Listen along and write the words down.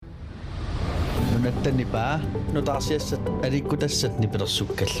Nunatta Nipaa nutaarsiassat alikkutassat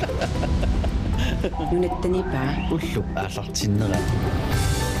nipilersukkalla. Nunatta Nipaa ullu aallartinnera.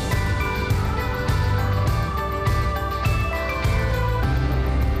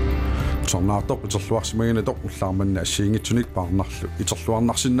 Tornaartoq iterluarsimagina toq ullaarmanna assiingitsunik parnarlu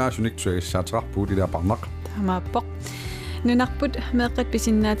iterluarnarsinnaasunik tuagissaatiqarpuut ilaaparnaq tamappoq nunarput meeqqat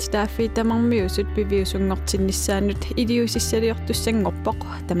pisinnaat taaffi tamarmiusut piviusungortinnissaanut iliusissaliortussangorpoq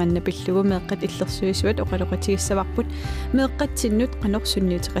tamanna pillugu meeqqat illersuisuat oqaloqatigissavarput meeqqatsinnut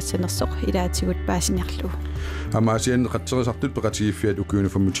qanorsunniutiqassanersoq ilaatigut paasiniarlugu амаасиан qatserisartut peqatigiffiat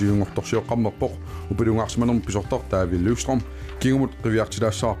ukuuniformutiungortorsioqqammerpoq upilungaarsimanerm pisortor taavilluustrом kingumut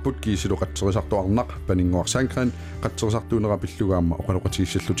qiviartilaassarput kiisilu qatserisartuarnaq paninguarsaankran qatserisartuunera pillugaamma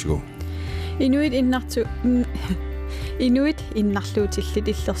oqaloqatigissalutigu Inuit innarluutillit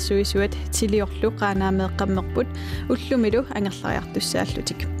illersuisuat tiliorlu qaanaameeqqammerput ullumilu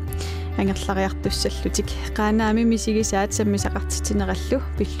angerlariartussaallutik angerlariartussallutik qaanaami misigisaat sammisaqartitinerallu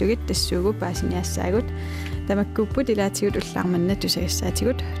pillugit tassuugu paasiniassaagut tamakkuupput ilaatigut ullaarmanna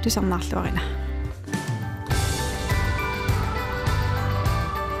tusagassaatigut tusarnaarluarina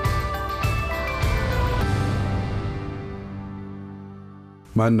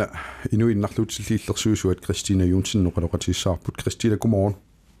Man inuit innarluutilliillersuisuat Christina Jonsen oqaloqatigissaarput Christina godmorgen.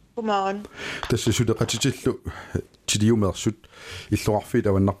 Godmorgen. Tässä sudeqatitillu tiliumersut illuarfiit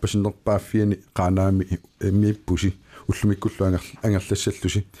avannarpasinnerpaaffiani qaanaami miippusi ullumikkullu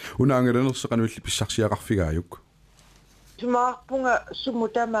angerlassallusi unaangalerseqanuilli pissarsiaqarfigaayuk Sumaarpunga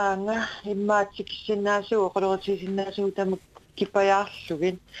sumutamaanga immaatikisinnaasugu oqaloqatigisinnaasugu tamak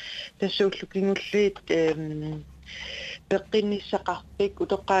kipajaarlugin tassuullukingulliit peqqinissaqarpik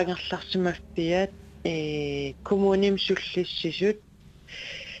utoqqaangerlarsimaffiat kommunim sullissisut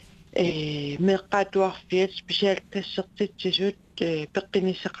meqqaatuarfiat spesialtassertitsisut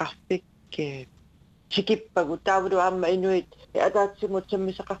peqqinissaqarpik tikippagu taavulu aamma inuit ataatsimut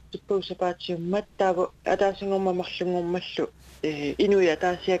sammisaqartuppugu sapaatiummat taavu ataasingormamarlungormallu inui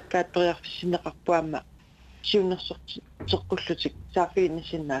ataasiakkaat periarfissinneqarpuamma siunnersorteqqullutik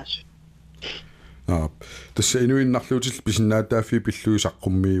saafiinnisinnaasut tässä inuinnarluutil pisinnaataafi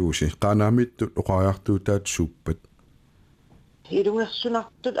pilluisaqqummiuusi qaanaamiittut oqariartuutaat suuppat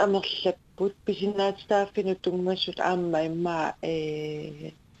ilungersunartut amerlapput pisinnaataaffinu tungmassut aamma immaa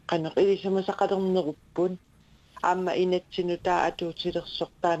qaneq ilisamasaqalerneruppun aamma inatsinutaa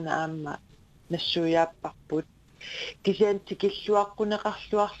atuutilersortaana aamma nassuujaapparput kisian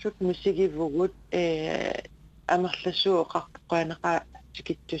tikilluaqquneqarluarlut musigivugut amerlasuoqarpoqaneqa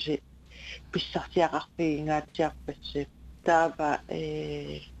tikittusi pissarsiaqarfigingaatiarpassi taava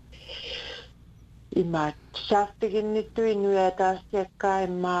imaat saaftiginnittu inuataasiakkaa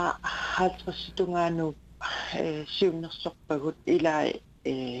immaa haltrisitungaanu siunnersorpagut ilaa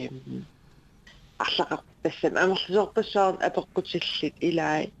арлақарпассам амерлисорпассаарн апеққутилlit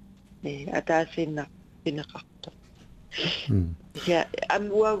илаа атаасиннар пинеқарто я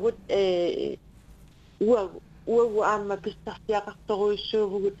амуагут уагу аама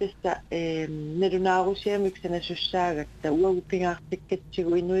пистартиақарторуиссуувгу тасса налунаарусиамик санасуссаагатта уагу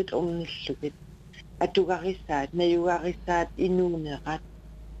пингаартиккатсигу инуит орниллугит атугарисаат наюгарисаат инуунеқат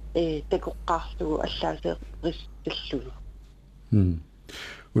такоққарлугу аллаасеэ ристиллугу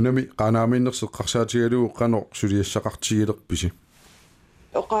Unami qaanaamiinnerseqqarsaatigaluu qanor suliassaqartigilерписи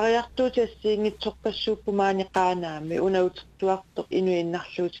oqariartuutassiingitsorpassuuppumaani qaanaami unautertuartoq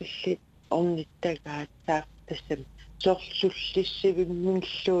inuinnarluutillit ornittagaat taaftassam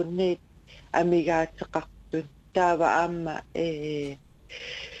sorsullissivimmunlluunniit amigaateqartut taava aamma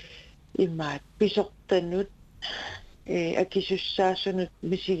immaat pisortanut akisussaassunut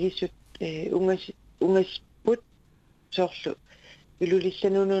misigisut ungasput sorlu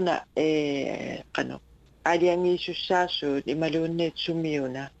ilulissanununa qano aliangisussaasuut imaluunniit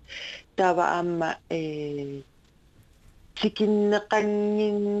sumiuna taava aamma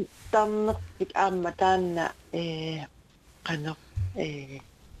tikinneqangintarnerpik aamma taanna qano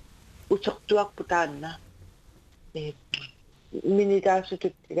utertuarpu taanna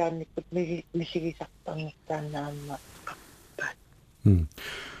minitaasutut ilaannikkut misigisartarnertaanna aamma qarpaat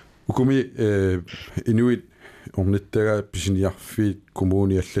ukumi inuit ornittaga pisiniarfiit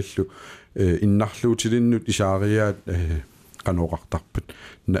kommuniallallu innarluutilinnut isaariaat qanoqartarpat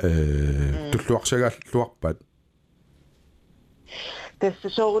tulluarsagaalluarpat tässä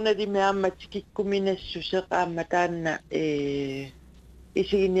soorunati meamma tikikkuminassuseq aamma taanna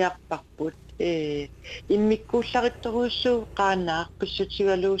isiginiarparput immikkuullarittoruussuu qaanaaq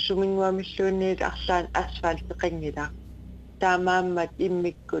pissutigaluussuminguamilluunniit arlaan asfaalteqanngila taamaammat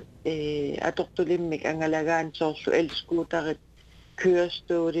immikkut atortulimmik angalagaan soorlu elskuutarit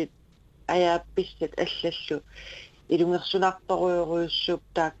køreståeligt ajaappisset allallu ilungersunartoruйоруйуссууп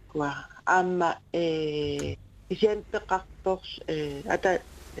тааккуа аама исиан пеқарпорс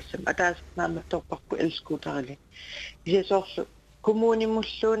атааснаама торпарку элскутарили исисоорлу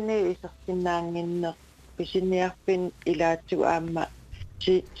коммунимуллуунни исертиннаангиннеқ писинниарпин илаатсугу аама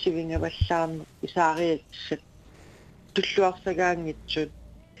сивингаваллаарну исаариатсат туллуарсагаангитсут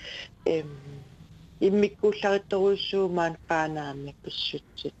иммиккуулларитторуйссуумаан qaaнаами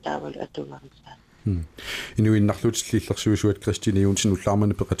писсутсит таавал атугаарсаа инуиннарлуутиллиллерсуисуат Кристини Юнсен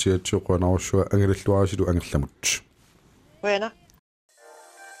уллаармани пеқатиатсуоқуанаруссуа ангалаллуарисилу ангерлαμут Bueno.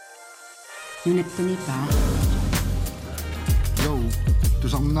 Nunatta Nipaa. Jo,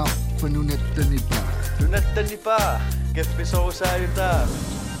 tusarnaarpa Nunatta Nipaa. Nunatta Nipaa, keffisorusaayutaa.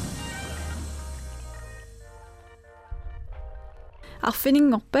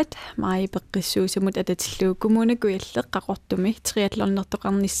 Arfiningorpat mai peqqissuusimut atatilluu kommunakuilleq qaqortumi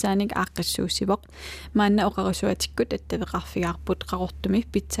triathlonnertoqarnissaanik aaqqissuusivoq maanna oqarisuatikkut attaveqarfigaarput qaqortumi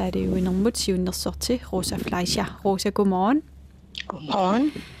pitsaaliuinermut siunnersorti Rosa Fleischer. Rosa, godmorgen.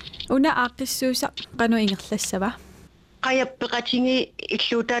 Godmorgen. Una aaqqissuusa qanu ingerlassava Qayappeqatingi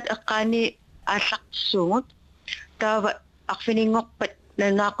illuutaat eqqaani ааллартиссуугут таава арфинingorpat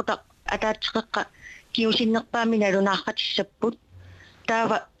нанаақута атаатсеққа киусиннерпаами налунаарқатиссаппут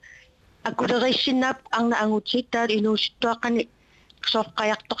таава акулериссиннаап арна ангутит таа инууситтуаққани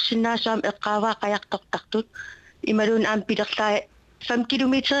соққаярторсиннаасаам эққааваа қаяртортартут ималуун аам пилерлаа 5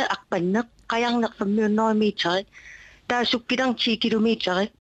 километер арпаннеқ қаярнеқ 500 метер таа суккилан 10 километер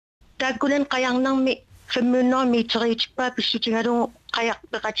тааккулан қаярнарми 500 метеритиппаа писсутингалугу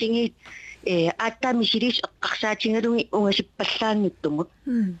қаярпеқатинги аатта мисилис эққарсаатингалуги унгасиппаллаангиттумут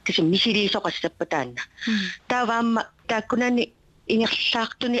кисим мисилисоқассаппатаанна тааваамма тааккунани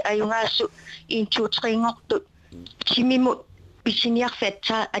ингерлаартуни аюнгаассу интуутрингортут симимут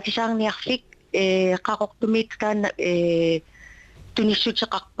писиниарфатсаа атисаарниарфик қақортумит таана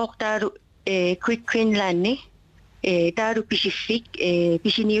туниссутеқарпор таалу Quick Queenlanni таалу писиффик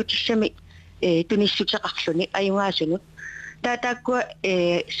писиниутиссами туниссутеқарлуни аюнгаасунут таатааккуа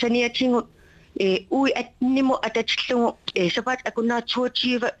саниатингут уи атниму ататиллугу сапаат акунаа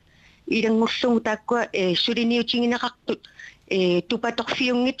 22 илангурлугу тааккуа сулиниутингинеқартут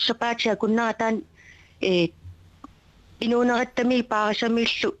тупаторфиунгит сапаати акунаа таан инуунераттами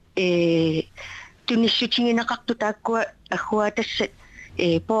паарасамииллу туниссутингинеқарту тааккуа аггуатассат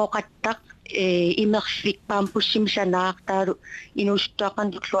пооқаттақ имерфик пампуссимисанаартаалу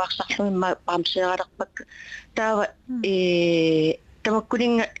инуустуаққан туклуарсарлугимма памсеералерпак таава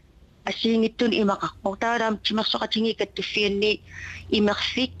тамаккулинга асиингиттун имақарпор таалаам тимерсоқатинги каттуффианни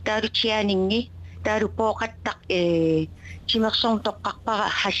имерфик таалу тианинги таалу пооқаттақ тимерсорн тоққарпара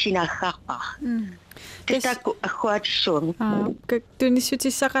хассинааггаарпара тэтакку аггуатиссуами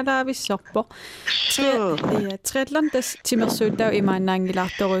туниссутиссақалаависсорпо триатлон тас тимерсуутау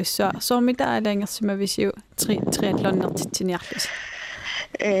имаанаангилаарторуйссуа соормита алаангерсимависиу триатлоннертитсиниарлус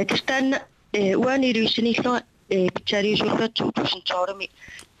тастаанна уанилуиссиниллуга питсаалиусууллуа 2012ми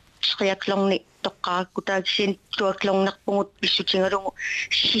триатлонни тоққараккутааксин туаклорнерпугут писсутингалугу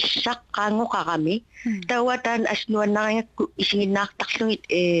сиссаққаангоқарами тауатаан аснуаннарингакку исигиннаартарлугит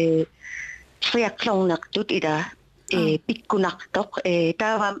триатлоннертут ила пиккунартоқ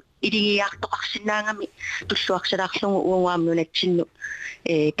таавам илигиартоқарсинаангами туллуарсалаарлугу уангуамнунатсинну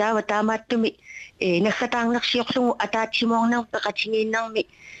таава таамааттуми наггатаангерсиорлугу атаатсимоорнер пеқатингииннарми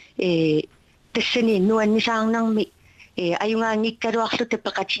тассани нуаннисаарнарми аюнгаангиккалуарлу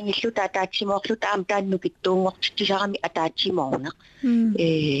тапеқатингиллу таатаатсимоорлу таам таанну киттуунгортиссарами атаатсимоорнеқ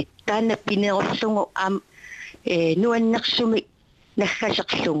таанна пинеорлугу аам нуаннерсуми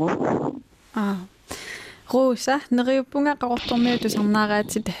наггасерлугу Rosa, neriuppunga qaqortormiutu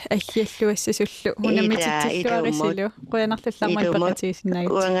sarnaaraatsit аггиаллуассасуллу унамититсиллуарисилу quyanarlallarmat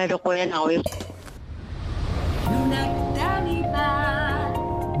peqatigisinnagut уангалу quyanarui Nunatta Nipaa.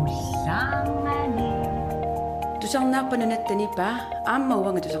 Ullamani. Tusarnaarpa Nunatta Nipaa aamma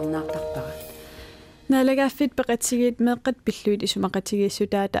uanga tusarnaartarpara. Nalagaffit peqatigit meeqqat pilluit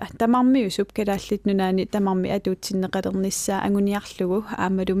isumaqatigiissutaata tamarmiusup kalaallit nunaani tamarmi atuutsinneqalernissaa anguniarlugu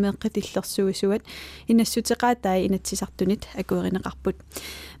aammalu meeqqat illersuisuat inassutiqaatai inatsisartunit akuerineqarput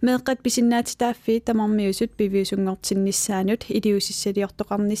meeqqat pisinnaatitaaffii tamarmiusut piviusungortinnissaanut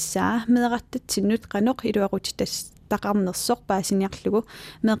iliusissaliortoqarnissaa meeqattatsinnut qanoq iluaqutitas taqarnersoq paasiniarlugu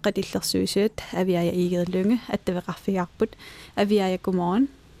meeqqat illersuisuat aviaja iigerlunge attaveqarfigaarput aviaja godmorgen.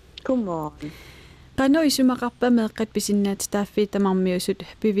 Godmorgen. Qanu isumaqarpa meeqqat pisinnaat taaffii tamarmiusut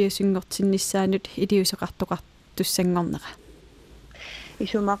piviusungortinnissaanut iliusoqartoqartussangornera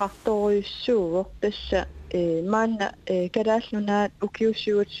Isumaqartoruissuuvoq tassa maanna kalaallunaat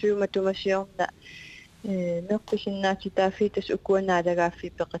ukiussuutsuu matumasiorna meqpisinnaati taafiitas ukuanaalaagaaffi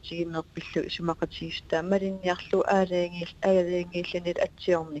peqatigi meqpillu sumaqatigistaa malinniarlu aaleengillanit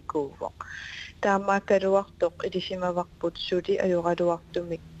atsiornikuuvoq taamaakaluartoq ilisimavarput suli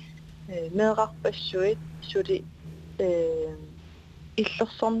ajoraluartumik meeqarpassuit suli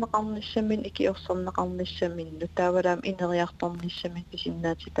иллерсорнеқарнissamin ikiorsorneqarnissaminnu taavalaam ineriartornissamin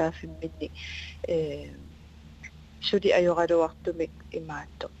pisinnaati taafimminni suli ajoraluartumik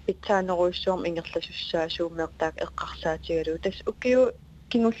imaatto pitsaaneruissuarm ingerlasussaasuumeertaak eqqarsaatigalu tas ukiu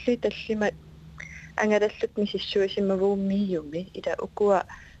kingulli tallimat angalallut misissuisimavууммииуми ила укуа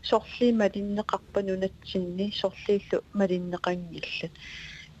сорли малиннеқарпа нунатсинни сорлииллу малиннеқангиллат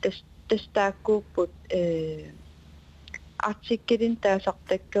tas taakkuupput artikkelin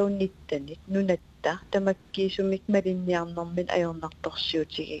taasartakkaunittanit nunatta tamakkiisumik malinniarnermin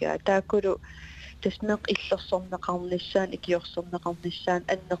ajornartorsiutigigaa taakulu tasmeq illersorneqarnissaan ikiorsorneqarnissaan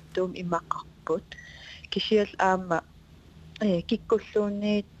annertuum imaqarput kisial aama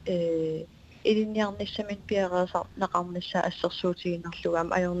kikkulluunniit ilinniarnissamin piareesarneqarnissaa assersuutiginerlugaam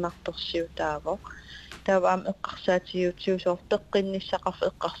ajornartorsiutaavo taavaam eqqarsaatigiutsiusoor peqqinnissaqarf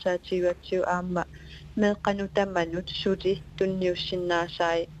eqqarsaatiguatsiu aama meeqanutamanut suli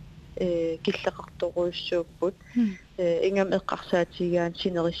tunniussinnaasai killeqartoruissuupput ingam eqqarsaatigaan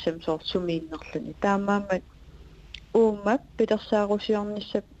sinerissam soort sumiinnerluni taamaamat uumap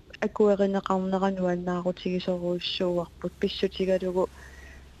pilersaarusiornissap akuerineqarneраnuannаарutigisoruissuuarput pissutigalugu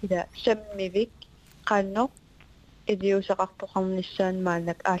ila sammivik qannoq idiusaqartoqarnissaan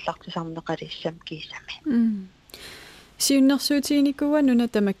maanak aallartisarneqalissam kiisami siunnersuutiginikua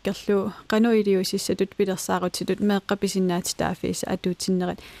nunatamakkerlu qanuiliusissatut pilersaarutilut meeqqapisinnaati taafiisa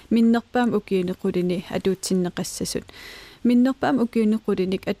atuutsinnerat minnerpaam ukiinequlini atuutsinneqassasut minnerpaam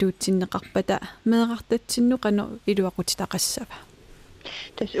ukiinequlinik atuutsinneqarpata meeqartatsinnu qanu iluaqutitaqassava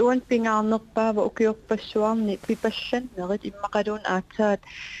tas uan pingaarnerpaava ukiorpassuarni pipallannerit immaqaluun aatsaat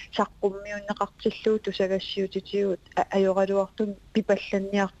saqqummiunneqartilluu tusagassiutitigut ajoraluartum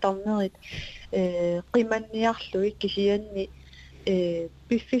pipallanniartarnerit qimanniarlui kisianni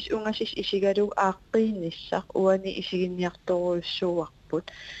piffis ungasis isigalu aaqqiinissaq uani isiginniartoruissuuarput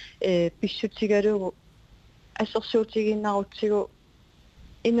pissutigalugu assersuutiginnarutsigu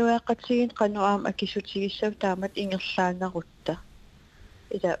inueqqatigin qanuaam akisutigissau taamat ingerlaanarutta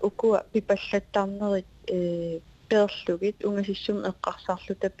ila ukua pipallattarnerit perlugit ungasissum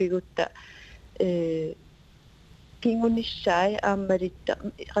eqqarsarluta pigutta kingunissaai aammalitta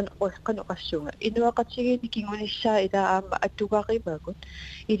qanuqassunga inuaqatigini kingunissaa ila aamma atugarimagut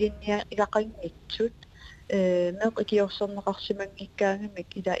ilinnia ilaqanngitsut meeq ikiorsorneqarsimangikkaangamik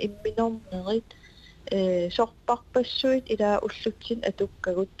ila imminornerit sorparpassuit ila ullutsin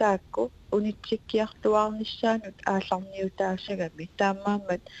atukkagut taakku unitsikkiartuarnissaanut aallarniutaasagami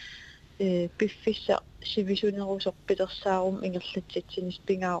taammaammat piffissa sivisunerusorpilersaarum ingerlatsitsinis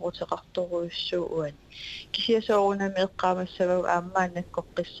pingaaruteqartoruissuu uani kisiasoorunami eqqaamassavau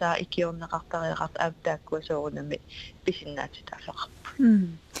aammaannakkoqqissaa ikiorneqartariaqart aamtaakkua pisinnaatitaafaqarpu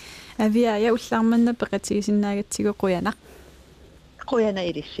avia ja ullarmanna peqatigisinnaagatsigu quyana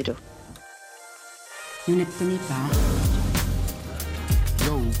ilissilu Nunatta Nipaa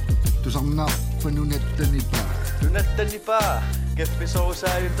Jo, tusarnaarpa Nunatta Nipaa. Nunatta Nipaa,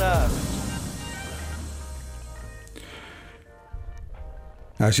 keffisorusaayutaa.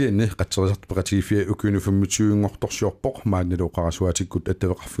 Asianne qatserisartpeqatigifia ukiunufammutuingortorsiorpoq maannaloqarasuatikkut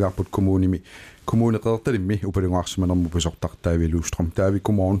attavеqarfigarput kommunimi kommuneqertalimmi upalungaarsimanermu pisortartaaviluustrom taavi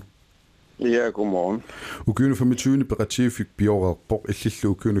godmorgen. Ja, godmorgen. Ukiunufammutuini peqatigifik piorerpoq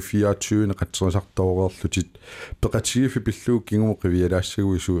illillu ukiunu 24 qatserisartoorerlutit peqatigifi pillu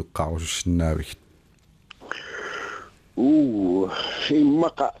kingumeqivialaassaguisu eqqaarusussinnaavigit.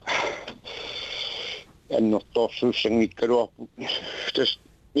 Immaqa annortorsuussangikkaluarput tas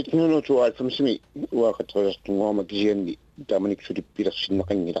 1992 uaqatreertunguarma kisianni taamanik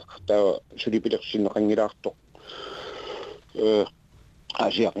sulippilersinneqanngilaq taa sulippilersinneqangilaartoq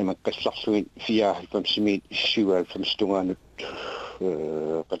asiaqimakkassarlugit 94 97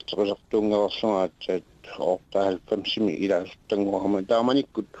 qatserisartuungererlugaat ortahalpamsimi ilaastanguarma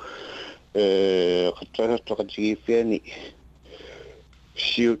taamanikkut qatserisartuqatigiiffiani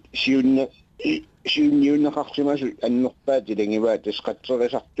siunniunnaqarsimasu annerpaati langivaat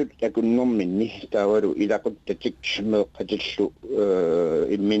isqatserisartut akunnerminni taavalu ilaquttatik meeqqatillu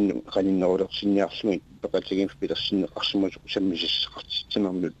imminnu qaninnerulersinniarlugit peqatigin pilersinneqarsimasu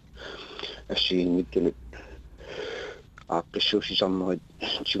sammisissaqartitsinarnut assiginnittulut aaqqissuusisarnerit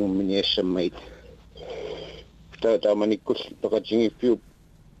tigumminiassammait taamanikkul peqatigiffiu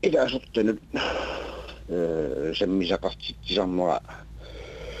ilaasertanut sammisaqartittisarnera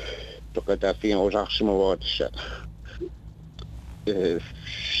toqataafiin usaarsimavuatissa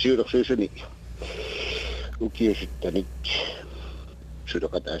siulersuusuni ukiusittanit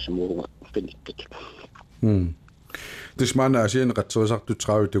suleqataasamuunga pinikkat tismaana asian qatserisartu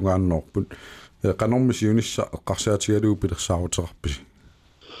traavitugaannorput qanormisiunissa eqqarsaatigaluu pilersaarutaqarpisi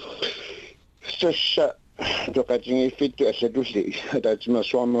sassa toqatingiiffittu allatulli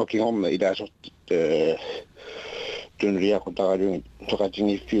ataatimersuarnerkingorna ilaasortit tunriaqutaraluun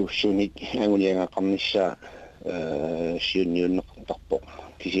toqatingiiffiussunik anguniangaqarnissaa siunniunneqartarpo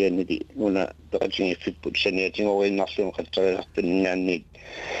kisiannili una toqatingiiffiput saniatingorinnarluun qatserisartunningaanniit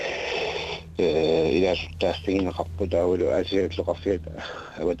ilaasortaaffигинеқарпу таавалу аасиатлоқарфиат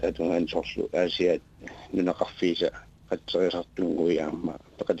аватаатунгаанsorlu аасиат нунақарфииса qatserisartunguiaamma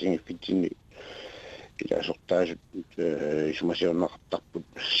toqatingiiffitsinni ilaasortaasut исумасиорнеқартарпут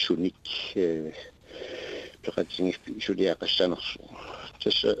суник toqatingiiffi suliaqassanersu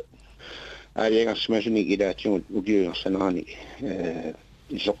tassa аалиангарсимасуник илаатигут укиунгерсанерани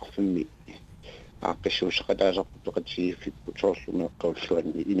иллоқарфимми ааққиссуусеқатаасарпу тоқатигииффиппут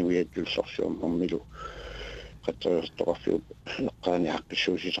соорлумеэққавллуанни инуиаттулсорсуаммилу qatserisartoqarfiup eqqaani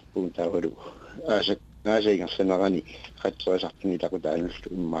aqqissuusisarpuun taavalu aasaigersanerani qatserisartuni takutaanullu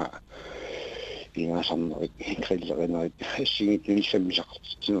immaa ingaasarnerik krillerinerik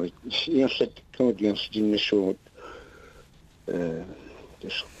assigittunissammisaqartittinerik igerlat kamutigersitinnassuugut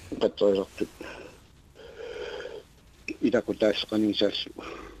qatserisartut ilaqutaasqaningisaallu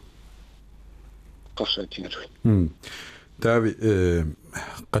qarsaatingaluit taavi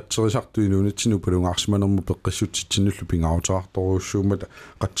qatserisartuinuunitsinu palungaarsimanermu peqqissutitsinullu pingautaqartoruussuumata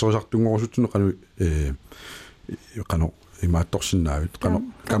qatserisartungorusuttunu qanu qano imaattorsinnaavit qano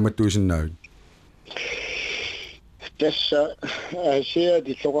kammattuisinnaavit tässä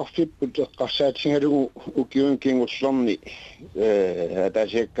asiati toqarfipput eqqarsaatingalugu ukiunkiingullerni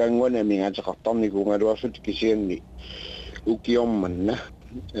ataasiakkaanguana mingaataqartarnikuungaluarsut kisianni ukiormanna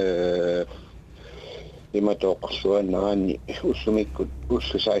imatoqarsuannerani ullumikkut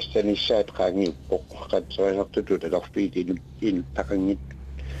ullusaistanissaat qaangiuppoq qatserisartutut alarfiit inuttaqangit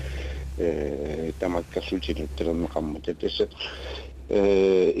tamakkarlutinut talerneqarmut tassa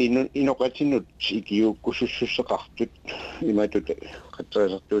inoqatinut ikiukkussussusseqartut imatut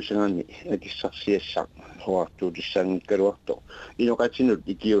qatserisartuusangaani akissarsiassaq hoartuutissaangikkaluarto inoqatinut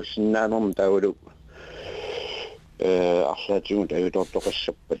ikiussinnaanерм taavalu арлаатигут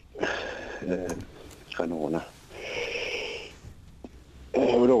аюторtoqassappat qanuuna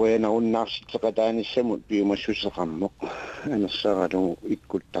uloriana unnaarsittaqataanissamut piumassusseqarmoq anersaralugu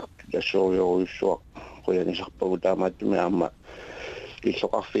ikkuttartu tassoorioruyussuaq quyanisarpagu taamaattumi aamma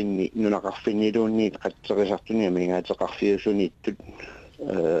illoqarfinni nunaqarfinniluunniit qatserisartuni mingaatеқарфиусуниittut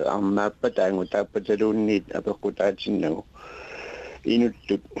арнааппа таангу тааппаталуунниит апеққутаатиннагу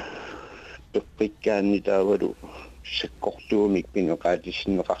инуттут пеққиккаанни таавалу саккортуумик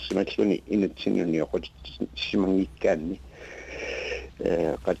пинеқаатиссиннеқарсималлуни инатсиннуниоқут симангиккаанни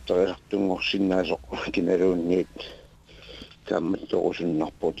qatserisartunngorsinnaasоq киналуунниит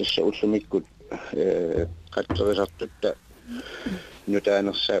таамматторусуннарпу тасса уллумиккут qatserisartutta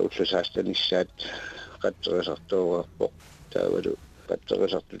нутаанерсаа уллусаастанissaat qatserisartuugaarpoq таавалу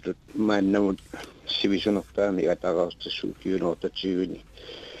qatserisartutut мааннамут сивисунерпаами атараартассуу киунуортатсигуни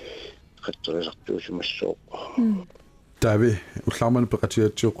qatserisartuusumассоо taavi ullarmanu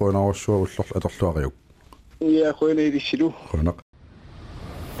peqatiatsiuqquunarussua ullorlu atorluariuk ja qoinaidissilu qunaq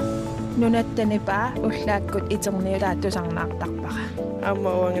Nunatta Nipaa ullaakkut iterniulaattusarnaartarpara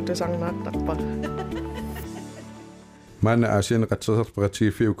amma uangatusarnaartarpara maana aasian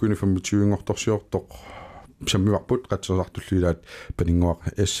qatserisarpeqatiiffi ukuni 25-ngortorsiortoq sammivarput qatserisartullilaat paninguaq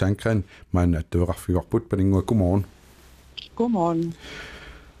Sankran maana attueqarfigorput paningua godmorgen Godmorgen.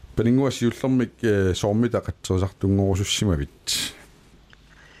 paningua siullermik soormita qatserisartungorusussimavit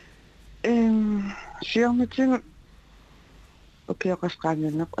Siormitingut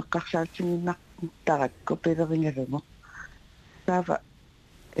ukiaqasqaannerneq eqqarsaatiginnaq tarakku pileringalumo taava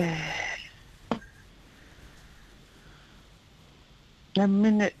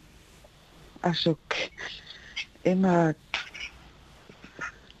nammine asuk ima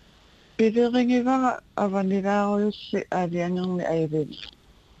pileringivaga avanilaaruyussi aaliangerni aivil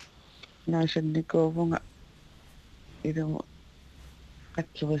naasannikuuvunga ilumu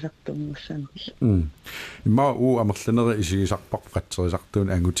qatserisartunngussanerus imma uu amerlaneri isigisarparp qatserisartuun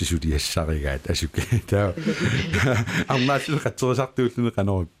angutisuliassarigaat asuki taa arnaasil qatserisartuulluni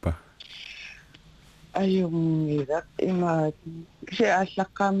qanorippa ajungila ima se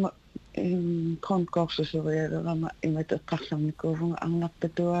aallaqqaamma konkursusurialerama imat eqqarlarnikuuvunga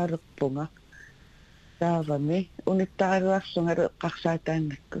arnarpatuaalerpunga taavami unittaraluarsungalu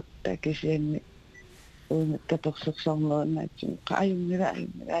qarsaataannakku taakisianni katorsorsornernaatsim qaayummila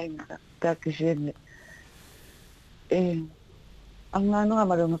taakisianni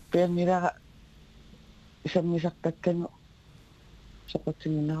арнааnuqamalungerpiangilaqa isammisartakkanu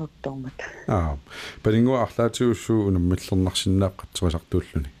soqutiminaruttormat палингуа арлаатигуссуу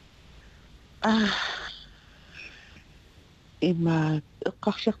унаммиллернарсиннааққатсерисартууллуни има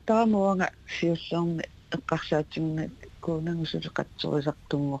эққарсартарамуанга сиуллерни эққарсаатингна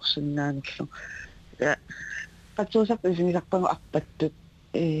куунангусулеқатсерисартунгорсиннаанерлу qatsuusaq isimilarpangu arpattut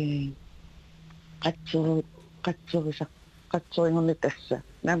qatsuringorni tassa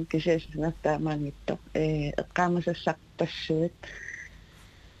nam kisiasnastaamaangitto eqqaamasassaq tassuit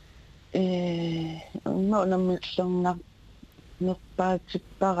unamillernar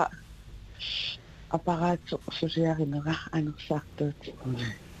nerpaatippara aparaatsu susiarinera anersaartuut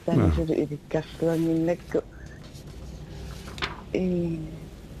tanisulu ilikkartuanginnakku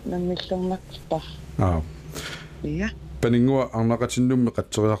namillernerpar ja палингуа арнақатиннумми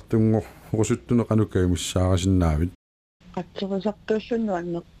қатсериартунгор урусуттуне қанукаимиссаарасиннаавит qatsurisartuullunnu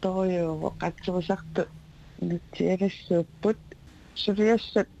annertoriuuvo qatsurisartu nutialassууппут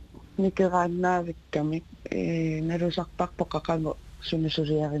сулиассат никерааннаавиккамик налусарпарпо qaqangu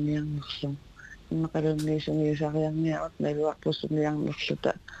sunisuliariniarnerlum иммақалунниисуниисариарниават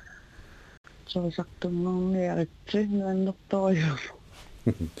налуарпуссуниарнерлута qatsurisartunngorniaritsi nuannertoriuuvo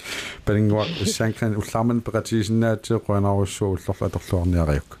палингуа иссаанкан уллаарман пеқатигисиннаатсиэ қуанаруссуу уллорлу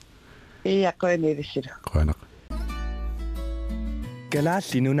аторлуарниариук ия қуанилиссила қуанақ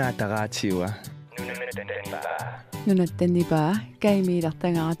Kalaallit Nunatta Radioa. Nunatta Nipaa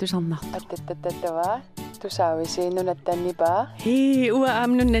kaimiilartangara tusarnarta tattattava tusaavisi Nunatta Nipaa Ua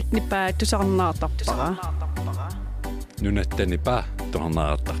Nunatta Nipaa tusarnaartarpara. Nunatta Nipaa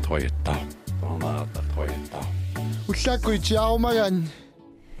tuhanaartartoyattaa. Ullaakkuitiarumagan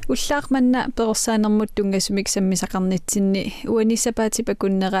уллаарманна персаанермут тунгасумик саммисақарнитсинни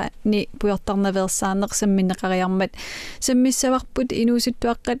уанисапаатипакуннера ни пуйортарнаверсаанер самминеқариармат саммиссаварпут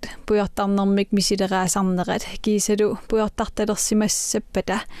инуусуттуаққат пуйортарнермик мисилераасарнерат кисалу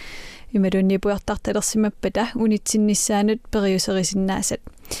пуйортарталерсимассаппата ималунни пуйортарталерсимаппата унитсиннissaanут периусерисиннаасат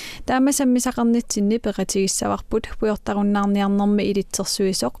таама саммисақарнитсинни пеқатигиссаварпут пуйортаруннаарниарнерми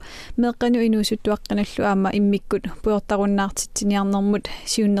илитсерсуисоқ меққану инуусуттуаққаналлу аама иммиккут пуйортаруннаартитсиниарнэрмут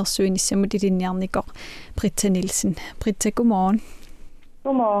сиуннерсуиниссамут илинниарникоқ Britta Nielsen. Britta, godmorgen.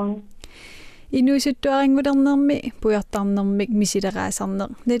 Godmorgen. Инуусуттуарингулернерми пуйортарнермик мисилераасарнер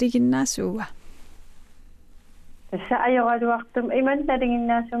налигиннаасууа тасса ajorluartum иман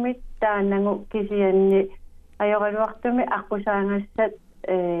налигиннаасумит таанангу кисианни ajorluartumi аққусаангассат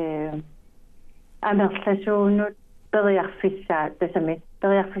амерласуунут периарфиссаа тасами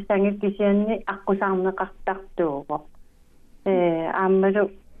периарфиссаангит кисианни аққусаарнеқартартууго ааммалу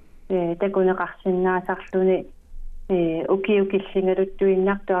такунеқарсиннаасарлуни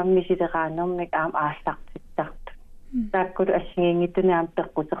укиукиллингалуттуиннартуаммисилераанермик аам ааллартиттарту тааккулу ассигингиттуниаам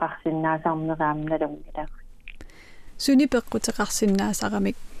пеққутеқарсиннаасарнераамналунгила суни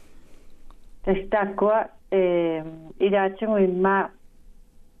пеққутеқарсиннаасарамик тастааккуа илаатсугу имма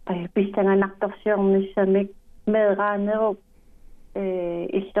пистанганарторсиорниссамик меэраанеру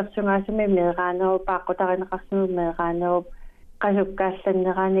иллерсунгаасуми меэраанеру пааққутаринеқарсуми меэраанеру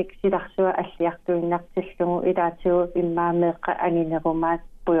qasukkaallanneranik silarsua alliartuinnartillungu ilaatigu immaamеэққа агинерумаат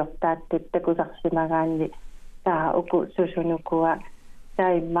пуйортааттут такусарсимагаанни таа уку сусунукуа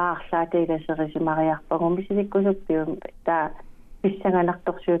таа иммаарлаата иласерисимариарпагу мисиликкусуппиум таа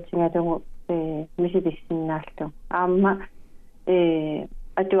писсанганарторсуутсингалугу мисилиссиннаалту аама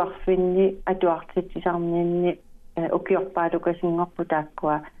атуарфинни атуартитсисарнинни укиорпаалукасингорпу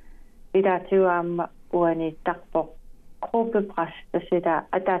тааккуа илаатигу аама уаниттарпоқ gruppepres tasida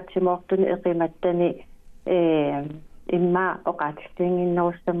ataatsimortuni eqimattani imma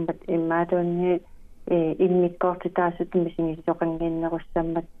oqaatillinginnerussammat immaatuunni immikkoortitaasut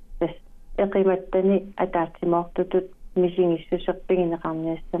misingissoqanginnerussammat tas eqimattani ataatsimortutut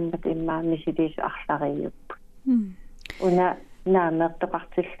misingissuserpigineqarniassammat imma misiliisu arlariyup una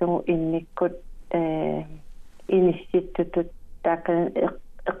naameertoqartillugu innikkut inissittutut taakkan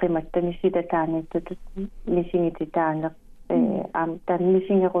eqimattani sidataanittutut misingititaaneq aam tan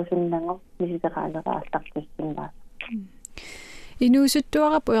misingerusunnango misiteraaneraallartissinnaas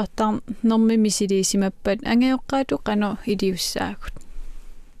инуусуттуара пуйортаар норми мисилиисимаппат ангеоққаату қано илиуссаагут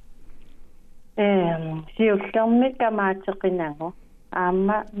сиуллермик камаатеқинагу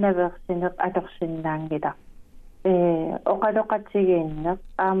аама наверсинеқ аторсиннаангила оқалоқатигииннеқ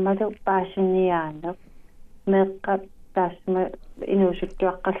аамалу паасиниаанеқ меққат таасма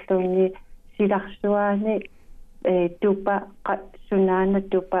инуусуттуаққаллуунни silarsuaani tupa sunaana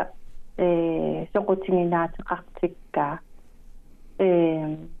tupa soqutinginaatiqartikkaa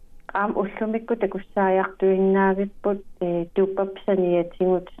ullumikku takussaajartuinnaavipпут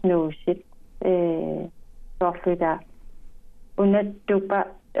tupapsaniatingut snuusit soorluda unat tupa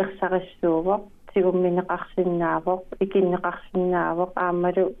ersaqissuuvoq sigummineqarsinnaavoq ikinneqarsinnaavoq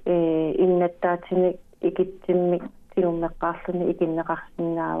aammalu innattaatinik ikittimmik sigummeqqaarluni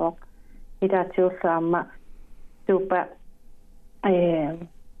ikinneqarsinnaavoq ilaatiulluamma tupa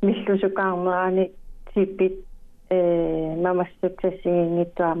millusukaarnerani tipit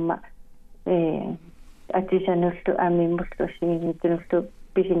mamassutsassigiнгittuamma atisanullu amimullu sigingittunullu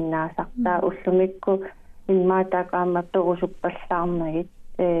pisinnaasartaa ullumikku ilmaataaqaamma torusuppallarnagit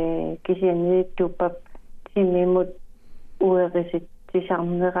kisianni tupap timimut uerisit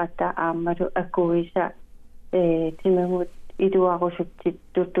tisarnerata aammalu akuisa timimut iduarusuttit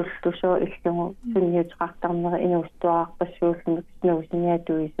tutullusoo illungu sunniutiqartarneri inuustuaqassуулlunik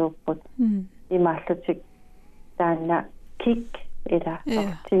snuusiniatuisuupput imaallutik taanna kik ila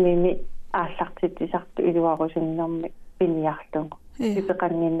timimi aallartittisartu iduarusunnermi piniarlungu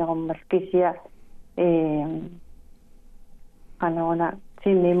pipeqanginnerummal kisia qanona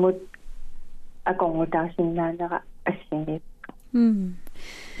timimut akongutaasinnaanera assingip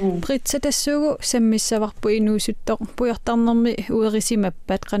Britsa tassuugu sammissavarpu inuusuttoq pujartarnermi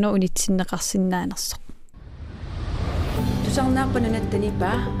uerisimappat qano unitsinneqarsinnaanersoq Tusarnaappa Nunatta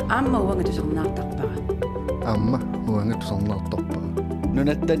Nipaa aamma uanga tusarnaartarpara Amma uanga tusarnaartarpara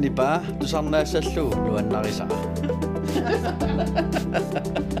Nunatta Nipaa tusarnaassalluu nuannarisaqa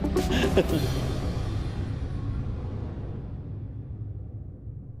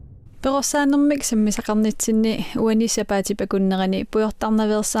Perosaanermik sammisaqarnitsinni uanissapaatipakunnerani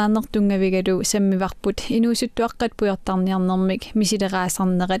pujartarnaveersaaner tungavigalu sammivarput inuusuttuaqqat pujartarniarnermik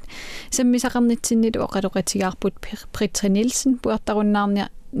misileraasarnerat sammisaqarnitsinnilu oqaloqatigaarput Britta Nielsen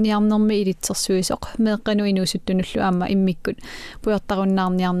pujartarunnaarniarnermi ilitsersuisoq meeqqanu inuusuttunullu aamma immikkut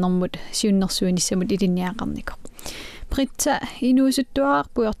pujartarunnaarniarnermut siunnersuinissamut ilinniaqarnikoq Britta inuusuttuaaq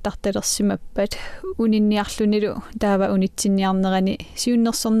pujartartalersimappat uninniarlunilu taava unitsinniarnerani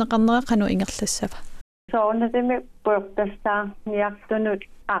siunnersorneqarnera qanu ingerlassava soornatimi pujartassaarniartunut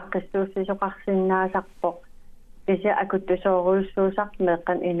aaqqissuussisoqarsinnaasarpoq kisia akuttusooruussuusaq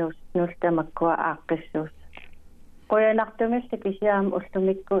meeqqan inuusnul tamakkua aaqqissuus qoyanartumilla kisiaam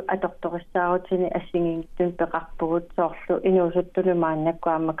ullumikku atortorissaaruutini assingingtun peqarpugut soorlu inuusuttunu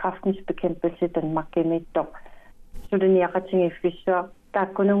maannakkuaama kraftensbekæmpelse Danmarkimiittoq suduniaqatingiffissua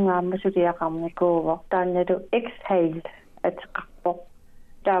taakkunungaamma suliaqarnikuuvoq taannalu exhale atqarpoq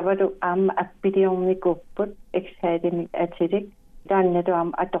taavalu aamma appiliornikuupput exhalemik atilik taannalu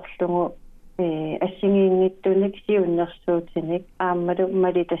aamma atorlungu assingiingittunik siunnersuutinik aammalu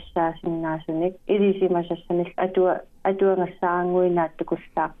malitassaasinnaasunik ilisimasassanik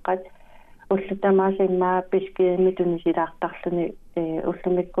atuangassaaranguinaattukullaaqqat ullutamaasиммаа пискиимитунисилаартарлуни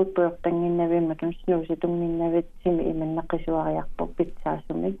уллумиккут пуйортангиннавимматун снууситунгиннавит сими иманнеқисуариарпо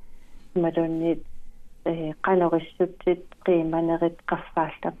питсаасумик малунниит канориссутсит қиманерит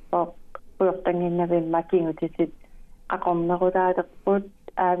қаффааллаппо пуйортангиннавимма кингутисит қақормерулаалерпут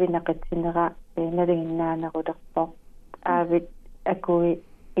аавинақитсинера налигиннаанерулерпо аавит акуи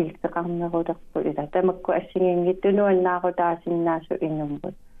илтеқарнерулерпу ила тамакку ассигингиттунуаннаарутаасиннаасу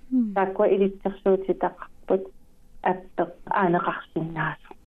иннуммут таква илитсерсуутитақарпут аппеқ aaneqarsinnaasу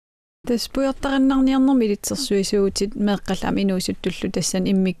тас пуйортариннарниарнерми илитсерсуисуутит меэққалаам инуусуттуллу тассан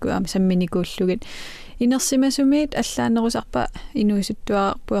иммиккуаам самминикууллугит инерсимасумиит аллаанерусарпа инуусуттуа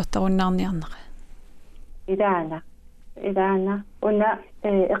пуйортаруннаарниарнера илаана уна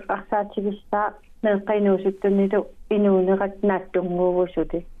эққарсаатигиссаа меэққинуусуттунилу инуунерат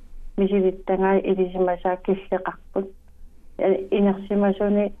нааттунгуувусути мисивиттангаа илисимасаа киллеқарпут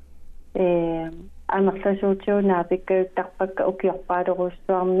инерсимасуни амерласуутиунаа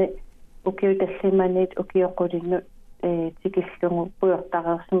укиорпаалеруссуарни укиуталлиманит укиоқулинну тикиллугу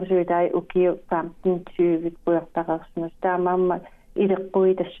пуйортареерсимусуилаи укиу 15-20 пуйортареерсимус таамаамма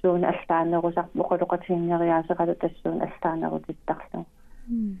илеққуи тассуун аллаанерусар оқолоқатингериаасеқалу тассуун аллаанерутиттарлу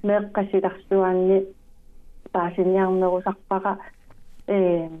меэққасиларсуанни паасинниарнерусарпара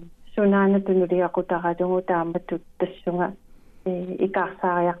сунаана тунулиақутаралугу тааматтут тассунга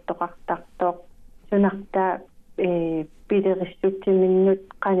икаарсаариартоқартартоқ сунартаа пилериссутсиминнут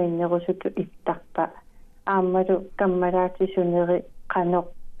қаниннерусуту иттарпа ааммалу каммалаати сунери қаноқ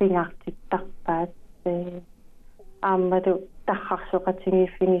пингаартиттарпаат ааммалу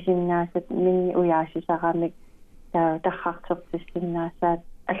тархарсоқатингиффигисиннаасат минни уяасисарамик тархартертиссиннаасаат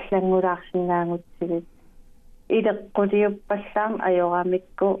аллангулаарсинаангутсигит илеққулиуппаллаам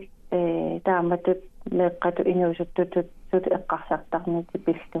ajорамикку тааматут меэккату инуусуттутут сут эққарсартарнути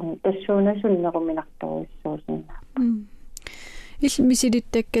пиллуни тассуунасуннеруминарторуиссуусинна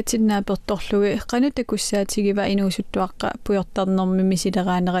мисилиттаккатиннаа перторлуги qanu такуссаатигива инуусуттуаққа пуйортарнэрми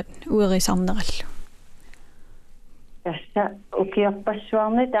мисилераанерат уерисарнераллу тасса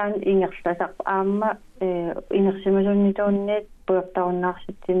укиорпассуарни таан ингерласақ аама инерсимасуннитуунниит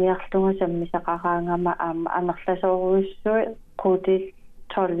пуйортаруннаарситсимиарлунга саммисақараангама аама анерласооруиссуи qutiit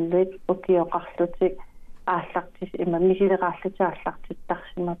толлит укиоқарлутик ааллартис има мисилераарлута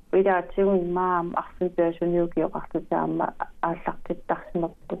ааллартиттарсимаппу илаатигун маам арфипиасуниукиоқарлутаама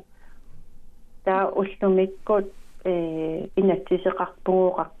ааллартиттарсимаппу таа уллумиккут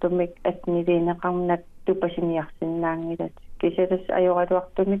инаттисеқарпугуқартумик атнилиинеқарнат тупасимиарсинаангилат кисалас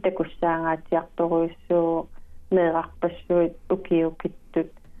ajorалуартуми такуссаангаатиарторуиссуу меэқарпассуит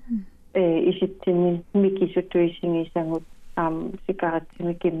укиукиттут иситтини микисутуисингисангут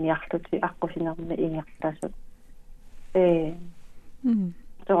сикаратсими киммиарлути аққусинерми ингерласут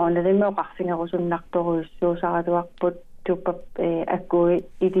тоонелимеоқарсингерусуннарторуиссуусаралуарпут тупап аккуи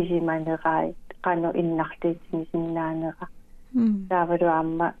илисиманерай қано иннарлиитсигисиннаанера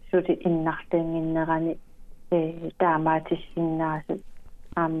таавалуаама сути иннарлингиннерани таамаатиссиннаасут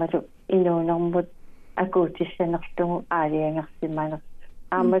аамалу инуунэрмут акуутиссанерлугу аалиангерсиманер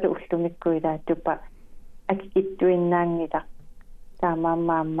аамалу уллумиккуилааттупа акиттуиннаангила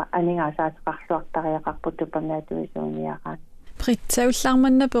таамаамаама анигаасаатеқарлуартариақарпут тупамаатуисууниараа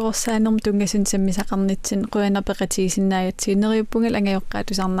притсауллаарманна перорсаанерм тунгасун саммисақарнитсин қуянапеқатигисиннаajutсиинериуппунгал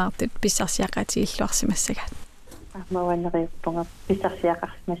ангайоққаатусарнаартут писсарсиақатииллуарсимассагаат аммаванериуппунга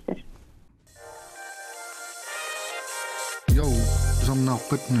писсарсиақарсимассас Йоу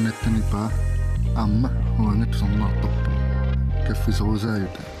сорнааққат Nunatta Nipaa амма хуангат сорнаартарпа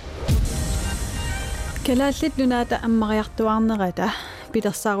каффисорусааюта Kalaallit Nunaata аммариартуарнерата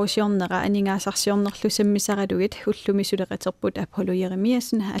пилерсаарусиорнера анингаасарсиорнерлу саммисаралугит уллумисулеқатерпут Аполло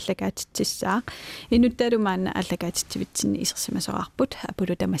Еремиасен аллагаатитсissаа инутталумаана аллагаатитсивитсинни исерсимасораарпут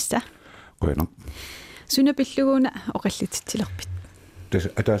Аполло тамасса Коена сунапиллугуна оқаллититсилерпит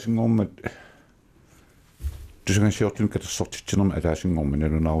атаасингормат тусангасиортун катассортитсинерма атаасингорма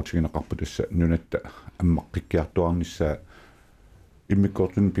налунаавутигинеқарпу тасса Nunatta аммаққиккиартуарнissaa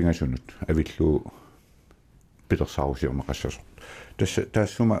иммиккортун пингасунут авиллу пилерсаарусиорма qassasort тасса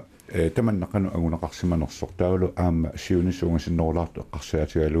таассума таманнақану агунеқарсиманерсор таалу аама сиунисуунгасиннерлаарту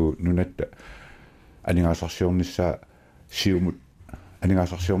эққарсаатигалуу Nunatta анигаасарсиорнissaa сиумут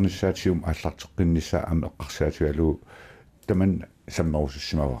анигаасарсиорнissaат сиум ааллартеққиннissaa аама эққарсаатигалуу таман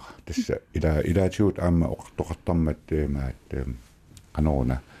саммерусуссимавара тасса илаатигут аама оқартоқартармат маат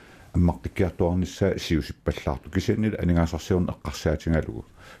канорна аммаққиккиартуарнissaa сиусиппаллаарту кисианнил анигаасарсиорн эққарсаатингалугу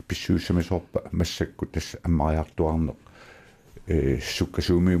писсууссамисоорпа массакку тасса аммариартуарнеқ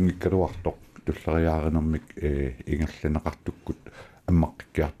суккасуумиунгиккалуартоқ туллериааринермик ингерланеқартуккут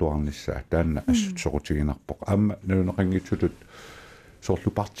аммаққиккиартуарнissaa таанна ассутсорутигинарпоқ аама налунеқангитсутут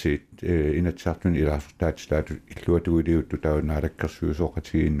соорлупартиит инатсаартун илаасутаатилаату иллуатугилиутту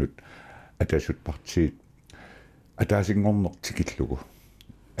таунаалаккерсуусооқатигииннут атасут партиит атаасингорнеқ тикиллугу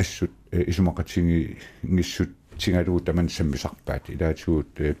ассут исумақатинги нgiссут тингалуу таман саммисарпаат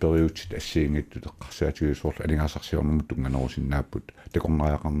илаатигут периутит ассиингиттут эққарсаатигисоорлу алингаасарсиорнэрму тунганерусиннааппут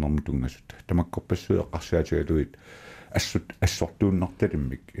такорнааяқарнэрму тунгасут тамаккорпассуу эққарсаатигалуит ассут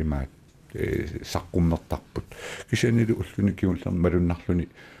ассортууннарталиммик имаат саққуммертарпут кисианилу уллуни киуллерн малуннарлуни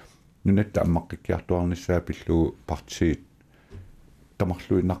Nunatta аммаққиккиартуарнissaa пиллуу партиит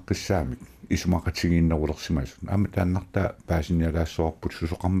тамарлуиннаққиссаамик исумақатигииннерулерсимасут аама тааннартаа паасиниалаассоорпут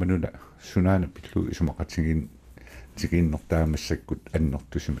сусоқарманула сунаана пиллуу исумақатигиин тигииннертаамассаккут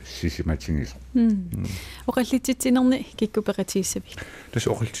аннертусима сисиматингисо оқаллитситсинерни киккуператииссави тас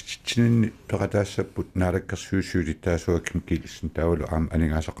оқаллитситсининни ператаассаппут наалаккерсуусуулиттаасуакким килиссин таавалу аама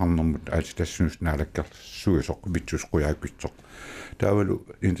анигаасақарнэрмут аати тассунус наалаккерсуусоқ витсус қуяаккитсоқ таавалу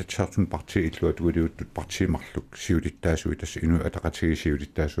интатсаартун парти иллуатугилиуттут партимарлук сиулиттаасуи тасса ину атақатиги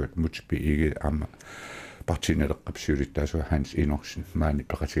сиулиттаасуат мутпи иги аама партинелеққап сиулиттаасуа ханс инорсин маани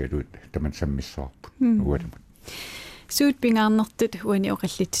пеқатигалуит таман саммиссаарпут уалимут суут пингаарнертут уани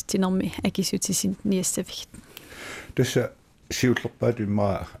оқаллитсинерми акисутисин ниассавигит тасса сиуллерпаат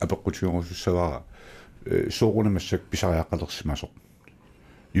иммаа апеққутиунгуссавара соорунамассак писариаққалерсимасоқ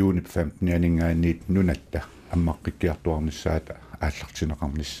юунип 15 янингаанниит Nunatta аммаққиккиартуарнissaата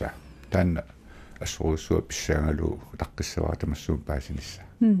ааллартинеқарнissaa таанна ассоруссуа писсаангалуу таққиссаваа тамассуун паасинissaa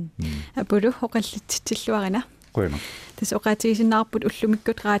Аполло оқаллитсиллуарина Коена тас оқаатигисиннаарпут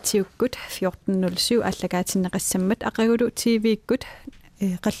уллумиккут раатиуккут 1407 аллагаатиннеқассаммат ақагулу TV-иккут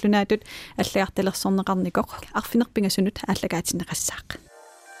қаллунаатут аллагарталерсорнеқарникоқ арфинерпингасунут аллагаатиннеқассаақ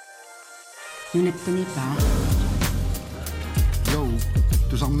Nunatta Nipaa. Jo,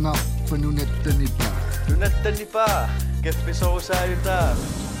 tusarnaarpa Nunatta Nipaa. Nunatta Nipaa, keffisorusaayutaa.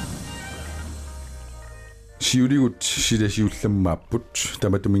 Siuligut silasiullamaapput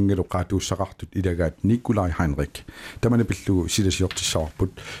tamatumingalu qaatuussaqartut ilagaat Nikolaj Heinrich tamane pillu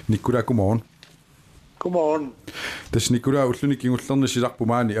silasiortissarput Nikolaj godmorgen. Godmorgen. Tas Nikolaj ulluni kingullerni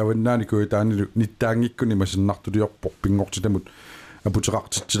silarpumaani avannaani kuitaanilu nittaangikkuni masinnartuliorpor pingortitamut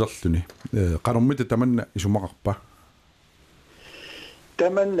aputeqartittilerluni qanormita tamanna isumaqarpa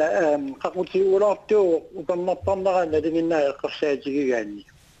tamanna qaquti ulartu uqannartarnarana linginnaa eqqarsaatigigaanni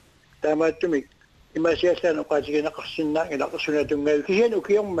taamaattumik imasiallaan uqaatiginaqarsinnaa ilaqsunatungaayu kisian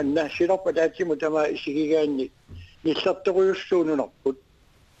ukiormanna silarpa taatimu tamaa isigigaanni nillartoruyussuununerput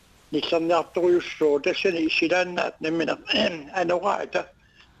nillarniartoruyussuu tassani isilaannaat nammina anoqaata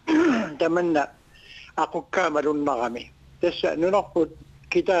tamanna aqukkaamalunnerami tassa nunarput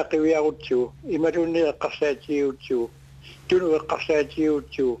kitaaqiviarutsugu imalunnileqqarsaatigiutsugu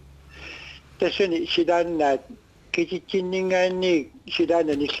tunueqqarsaatigiutsugu tassani silaannaat kititsinningaanni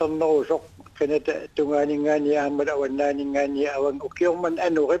silaana nillarnerusoq kanata tungaaningaani aammal awannaaningaani awan ukiorman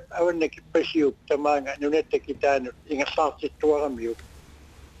anuqip awanna kippasiup tamaanga nunatta kitaanut ingersaartittuaramiup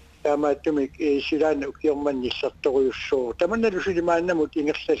taamaattumik silaana ukiorman nillartoruyussuu tamanna lusulimaannamut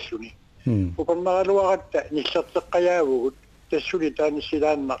ingersalluni uqornaraluaqatta nillarteqqayaavugut tassuli taani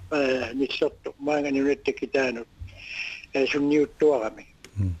silaanna nillartu maanga nunatta kitaanut sunniuttuarami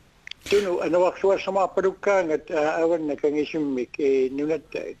tunu anuaqsuassamaarpalukkaangat awanna kangisimmik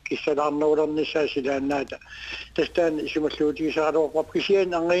nunatta kissalaarnerulernissaa silaannaata tastaan isumalluutigisaqaluorpap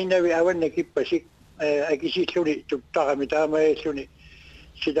kisian angainavi awanna kippasik akisilluni tuttaqami taamaalluni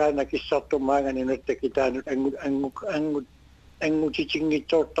silaana kissartumaanga nunatta kitaanut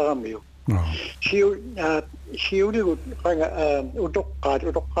angutitingittoortaramiu siuligut qanga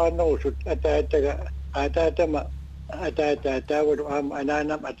utoqqaanerusut ataatama ataataataavalu aama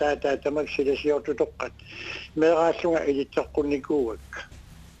anaanam ataataatamak silasiortutoqqat meeqaallunga ilitteqqunikuuak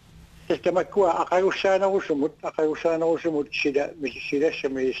tastamakkua aqagussaanerusumut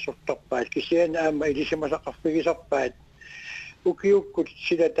silassami issortarpaat kisian aama ilisimasaqarpigisarpaat ukiukkut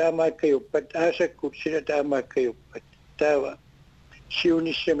sila taamaakkayuppat aasakkut sila taamaakkayuppat taava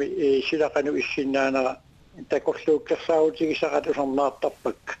siunissami silaqanu issinnaanera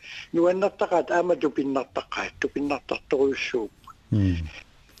takorluukkersaarutigisaqatusarnaartarpak nuannartaqaat aama tupinnartartoruyussuup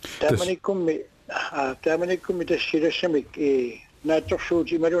taamanikkummi tassilassamik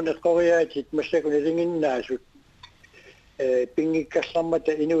naattorsuuti imalun eqqoriaatit massakun ilinginnaasut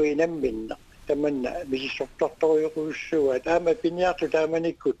pingikkaslarmata inui inamminna tamanna misissortartoruyuquyussuat aama piniartu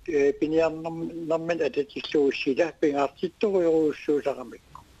taamanikkut piniarnarman atatilluussila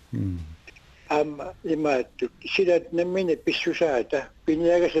pingaartittoruyuquyussuusaqamikku amma imaatut silat nammine pissusaata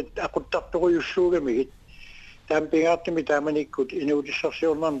piniagasat aquttartoruyussuugamigit tampingaartumi taamanikkut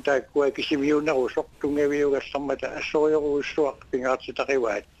inuutissarsiornarm taakkua kisimiunerusoq tungaviugassarmata assorioruyussuaq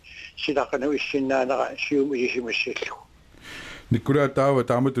pingaartitaqivaat silaqanu issinnaanera sium ilisimassallu Nikolaj taava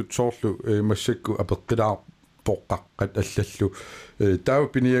taamatut soorlu massakku apeqqilaar poqqaqqat allallu taava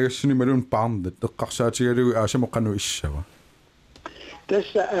piniagassuni malun paarnat eqqarsaatigalugu aasamoqanu issava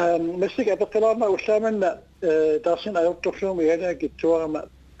tässä messik apeqqilaarma ullaamanna taarsin ajortorluumi halaakittuarama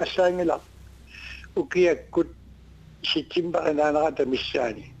assaangila ukiakkut sittimpaqinaanarata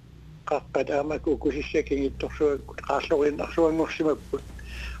missaani qaqqat aamak ukusissakingittorsuakkut qaarlorinarsuangorsimapput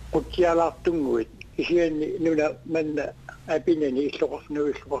quttialaartunguit kisianni nuna manna apinani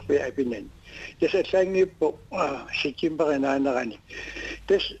illoqorfi apinani tässä assaangippo sittimpaqinaanarani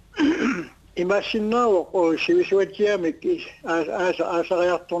tässä имассиннаавоқ сивисуатиамик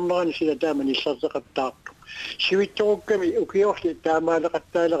аасариарторнерани сила таамани иллартеқаттаарту сивитторукками укиорли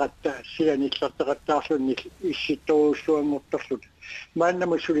таамаалеқаттаалеқатта сила ниллартеқаттаарлунни исситторуссуангорторлут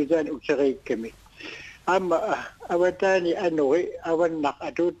мааннаму сулитаани утериикками аама аватаани анори аваннақ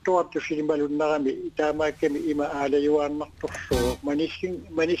атууттуарту силималуннерами таамаакками има аалаюааннарторсуу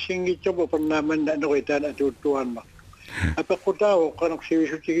маниссингитсопо пернааманна аноритаан атууттуааннар апеккутааву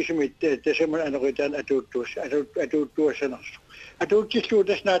канарсивисутигисумит тасаман аноритаан атууттуассанерсу атууттиллуу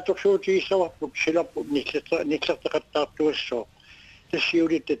таснаатторсуутигиссаварпут силарпут ниллертеқаттаартуассоо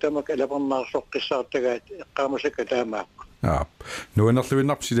тассиулитта тамак алапернаарсоқ қиссаартагаат эққаамасакка таамаақку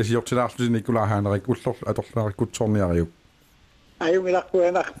нуанерлуиннарп силасиортилаарлути Nikolaj Heinrich уллор аторлунариккутсорниариуп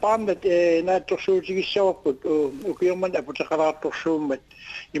аюнгиларпуанарпаарнат наатторсуутигиссаварпут укиорман апутеқалаарторсууммат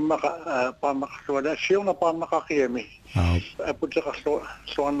иммақа паамақсуала сиорнапаамақақиами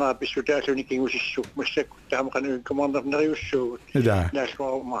апутеқарлуарнаа писсутаалуни кигусиссу массакку таамақану командернериуссуугут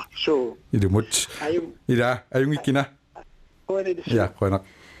наасуармаа суу илумут ила аюнгиккина я қойнақ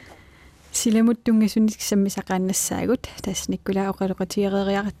Silamuttungasunnik sammisaqaannassaagut taasnikkulaa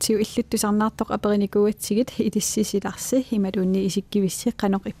oqaloqatigereeriaqatsiu illuttusarnaartoq aperinikuatsigit itissisillarsi imaluunni isikkivissi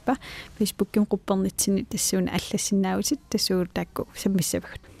qanoqippa Facebookim quppernitsinnit tassuuna аллассинаагутит тассуултаакку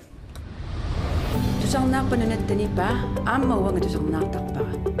саммиссавагут тусарнааппа Nunatta Nipaa аама уанга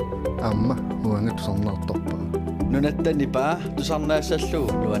тусарнаартарпара аама уанга тусарнаартарпара Nunatta Nipaa тусарнаассаллуу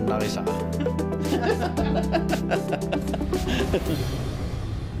нуаннарисара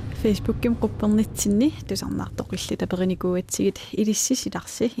Facebookim quppernitsinnni tusarnaartoqillit aperinikuatsigit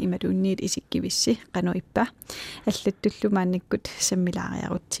ilissisillarsi imaluunniit isikkivissi qanoippa аллаттуллумааннаккут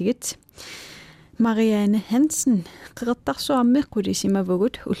саммилаариарутсигит Marianne Hansen qeqertarsuarmi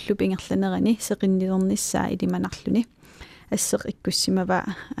qulisimavugут уллупингерланерани seqinnilernissaa ilimanarluni ассеқ иккуссимава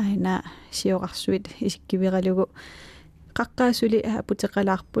аана сиоқарсуит исиккивираlugu qaqqaasuli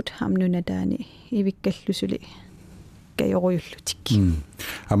апутеқалаарпут амнунатаани ивиккаллусули кайоруйуллутик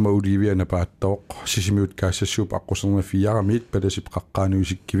амма уливиана пааттооқ сисимиут каассассууп аққусернафиарамиит паласип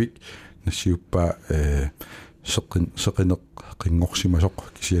qaqqaanuisиккивик нассиуппаа seqinеқ qinngorsimasoq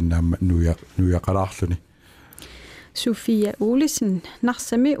kisiannaamma nuiaqalaarluni Sofia Olesen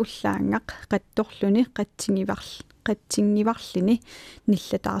narsami ullaangaq qattorluni qatsingivarlini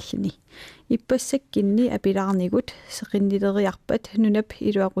nillataarlini ippassakkinni apilaarnigut seqinnileriarpat nunap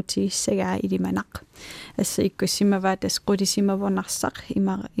iluaqutigissagaa ilimanaq assa ikkussimavaa tasqulisimavonarсaq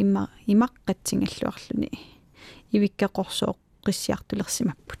imaqqatsingalluarluni ivikkaqorsooq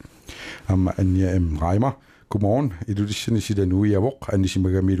qissiartulersimapput amma annia Reimer godmorgen iludissani silanuiavoq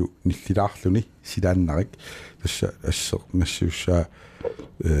annisimagamilu nillilaarluni silaannarik tassa asseq nassiussaa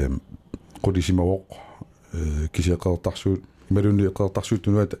qulisimavoq kisiaqertarsuut imalunni eqertarsuut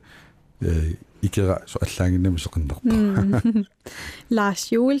nuata ikera so allaanginnami seqinnerpa Lars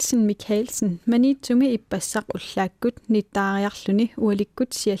Joelsen Mikkelsen manitsumi ippassaq ullaakkut nittaariarluni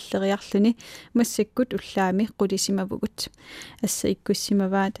ualikkut sialleriarluni massakkut ullaami qulisimavagut assa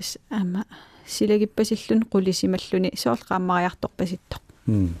ikkussimavaa tas ama silagippasillun qulisimalluni soolqaammariartorpasittoq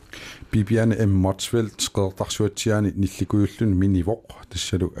Bibiane Motsveld qeqertarsuatsiaani nillikujullun minivoq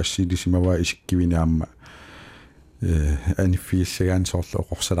tassalu assiilisimavaa isikkivinaamma aniffiissagaan soorlu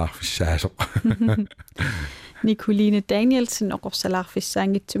oqorsalaarfissaasoq Nicoline Danielsen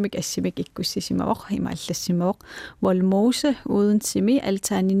oqorsalaarfissaangitsumik assimik ikkussisimavoq imaallassimavoq Volmose uden simi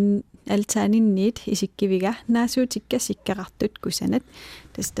altaaninniit isikkiviga naasuutikka sikkarartut kusanat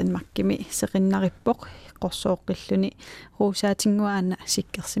tastanmakkimi seqinnarippoq qorsooqqilluni ruusaatinguaana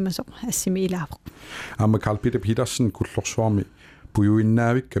sikkersimasoq assimi ilaavoq amma Carl Peter Petersen kullorsuarmi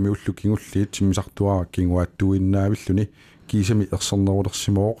pujuinnaavik kamiullukingulliit simmisartuara kinguaattuinnaavilluni kiisami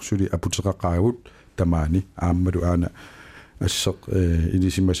ersernerulersimooq suli aputeqaqaagut tamaani aammalu aana asseq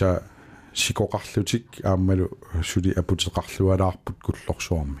ilisimasa sikoqarlutik aammalu suli aputeqarlualaarput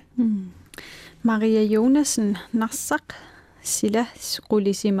kullorsuarmi Maria Jonasen narsaq sila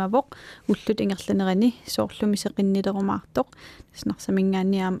qulisimavoq ullut ingerlanerani soorlumi seqinnilerumaartoq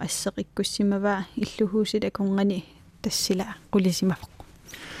tasnarsamingaanniaam asseq ikkussimavaa illuhuusila kongani tassila qulisimavoq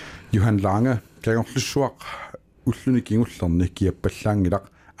Johan Lange kagorlussuaq ulluni kingullerni kiappallaangilaq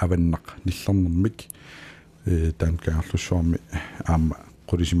avannaq nillernermik taan kagorlussuarmi aamma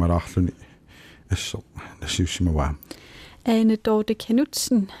qulisimalaarluni asseq nassiussimavaa Ane Dorte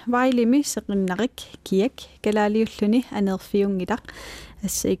Knudsen vailimi seqinnarik kiak kalaalliulluni anerfiungilaq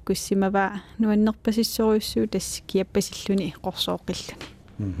assa ikkussimavaa nuannerpasissoruussuu tass kiappasilluni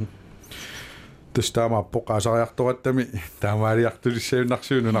qorsooqilluni Testaamaappoq asariartorattami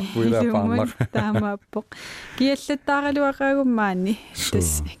taamaaliartulissaunarsuunu narpuilaapaarnaq taamaappoq kiallattaaraluaqaagummaanni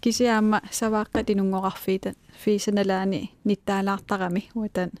tass kisiaamma savaaqqa tinungoqarfiita fiisanalaani nittaalaartarami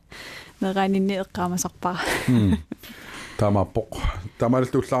uatan meqaaninni eqqaamasarpara taamaappoq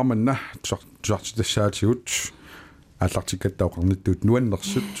taamaaltuullaarmanna tusartitassaatigut аллартиккаттаоқарниттуут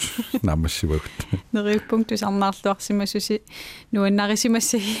нуаннерсут наамассивагут нериппунктусарнаарлуарсимасуси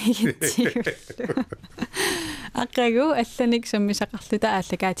нуаннарисимассагигитсигуллу аққагу алланик саммисақарлута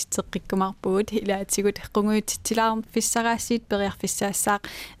ааллагаатитсеққиккумаарпугут илаатсигут қунгуутитсилаарм фиссараассиит периарфиссаассаақ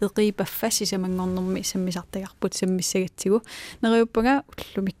эқипаффаси самангорнэрми саммисартагарпут саммиссагатсигу нериуппага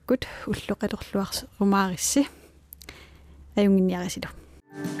уллумиккут уллоқалерлуарсумаарисси аюнгинниарисилу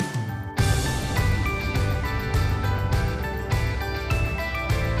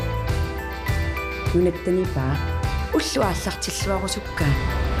Nunatta Nipaa уллуааллартиллуарусуккаа